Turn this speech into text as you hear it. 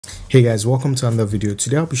Hey guys, welcome to another video.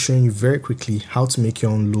 Today I'll be showing you very quickly how to make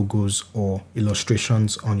your own logos or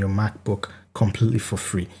illustrations on your MacBook completely for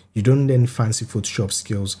free. You don't need any fancy Photoshop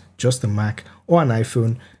skills, just a Mac or an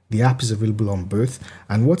iPhone. The app is available on both.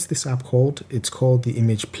 And what's this app called? It's called the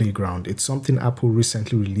Image Playground. It's something Apple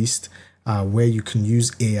recently released where you can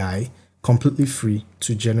use AI completely free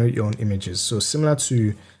to generate your own images. So similar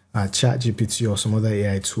to ChatGPT or some other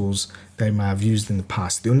AI tools that you might have used in the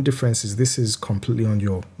past. The only difference is this is completely on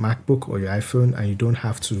your MacBook or your iPhone, and you don't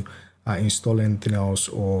have to install anything else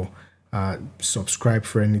or subscribe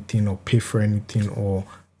for anything or pay for anything or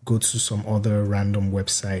go to some other random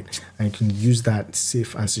website, and you can use that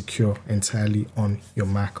safe and secure entirely on your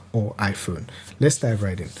Mac or iPhone. Let's dive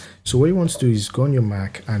right in. So what you want to do is go on your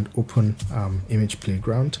Mac and open Image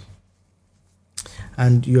Playground.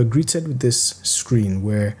 And you're greeted with this screen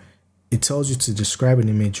where it tells you to describe an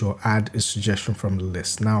image or add a suggestion from the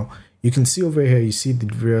list. Now, you can see over here, you see the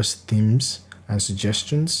various themes and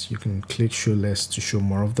suggestions. You can click show less to show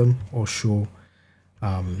more of them, or show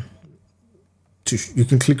you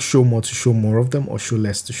can click show more to show more of them, or show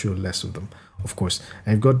less to show less of them, of course.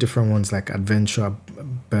 And you've got different ones like adventure,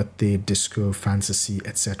 birthday, disco, fantasy,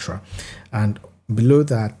 etc. And below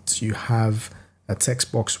that, you have a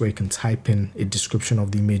text box where you can type in a description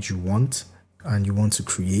of the image you want and you want to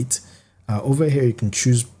create. Over here, you can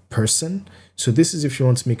choose person. So this is if you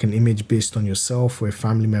want to make an image based on yourself or a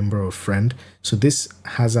family member or a friend. So this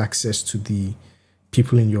has access to the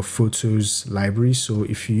people in your photos library. So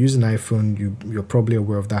if you use an iPhone, you're probably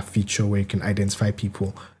aware of that feature where you can identify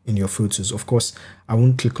people in your photos. Of course, I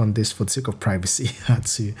won't click on this for the sake of privacy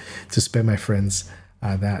to spare my friends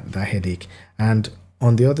that headache. And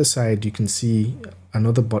on the other side, you can see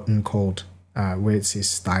another button called where it says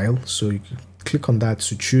style. So you can click on that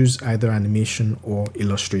to choose either animation or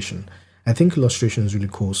illustration. I think illustration is really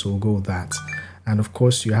cool, so we'll go with that. And of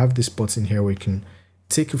course, you have this button here where you can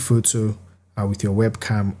take a photo with your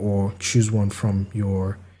webcam or choose one from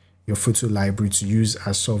your photo library to use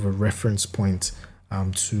as sort of a reference point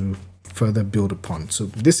to further build upon. So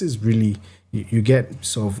this is really, you get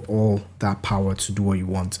sort of all that power to do what you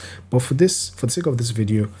want. But for the sake of this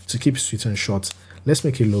video, to keep it sweet and short, let's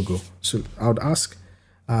make a logo. So I would ask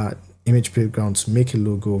Image Playground to make a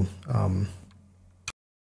logo.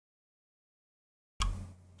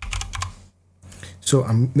 So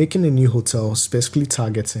I'm making a new hotel specifically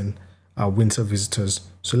targeting winter visitors.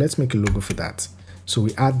 So let's make a logo for that. So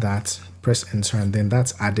we add that, press enter, and then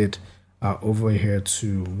that's added over here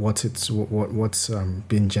to what's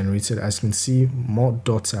been generated. As you can see, more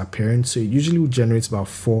dots are appearing. So it usually generates about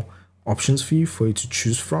 4 options for you to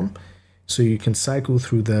choose from. So you can cycle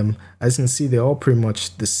through them. As you can see, they're all pretty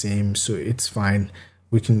much the same, so it's fine.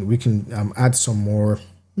 We can add some more.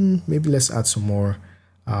 Maybe let's add some more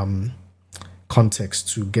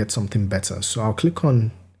context to get something better. So I'll click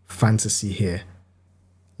on fantasy here.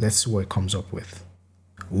 Let's see what it comes up with.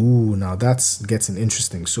 Ooh, now that's getting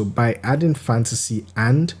interesting. So by adding fantasy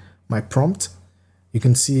and my prompt, you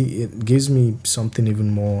can see it gives me something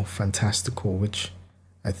even more fantastical, which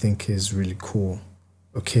I think is really cool.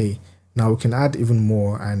 Okay, now we can add even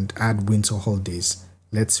more and add winter holidays.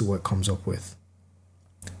 Let's see what it comes up with.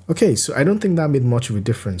 Okay, so I don't think that made much of a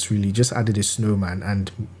difference really. Just added a snowman and,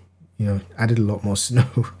 you know, added a lot more snow,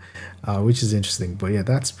 which is interesting. But yeah,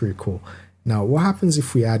 that's pretty cool. Now, what happens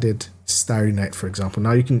if we added Starry Night, for example?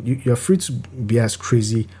 Now, you're free to be as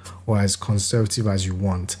crazy or as conservative as you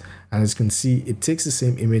want. And as you can see, it takes the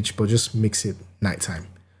same image, but just makes it nighttime,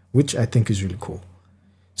 which I think is really cool.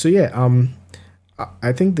 So yeah,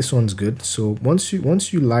 I think this one's good. So once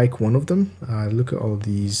you like one of them, look at all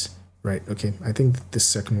these, right? Okay, I think this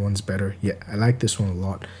second one's better. Yeah, I like this one a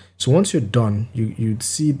lot. So once you're done, you'd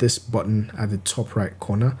see this button at the top right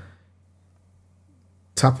corner.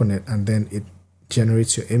 Tap on it and then it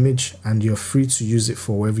generates your image, and you're free to use it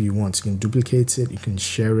for wherever you want. You can duplicate it, you can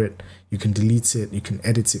share it, you can delete it, you can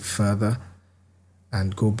edit it further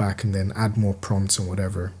and go back and then add more prompts and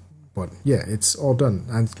whatever. But yeah, it's all done,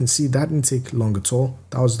 and you can see that didn't take long at all.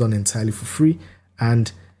 That was done entirely for free,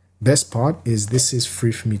 and best part is this is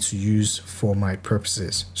free for me to use for my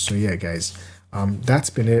purposes. So yeah guys,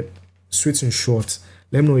 that's been it. Sweet and short.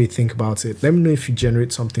 Let me know what you think about it. Let me know if you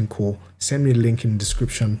generate something cool. Send me a link in the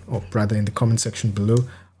description, or rather in the comment section below.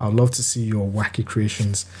 I'd love to see your wacky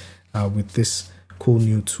creations with this cool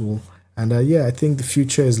new tool. And yeah, I think the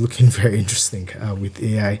future is looking very interesting with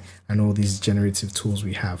AI and all these generative tools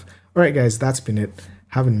we have. All right, guys, that's been it.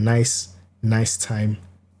 Have a nice time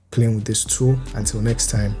playing with this tool. Until next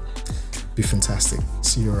time, be fantastic.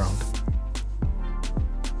 See you around.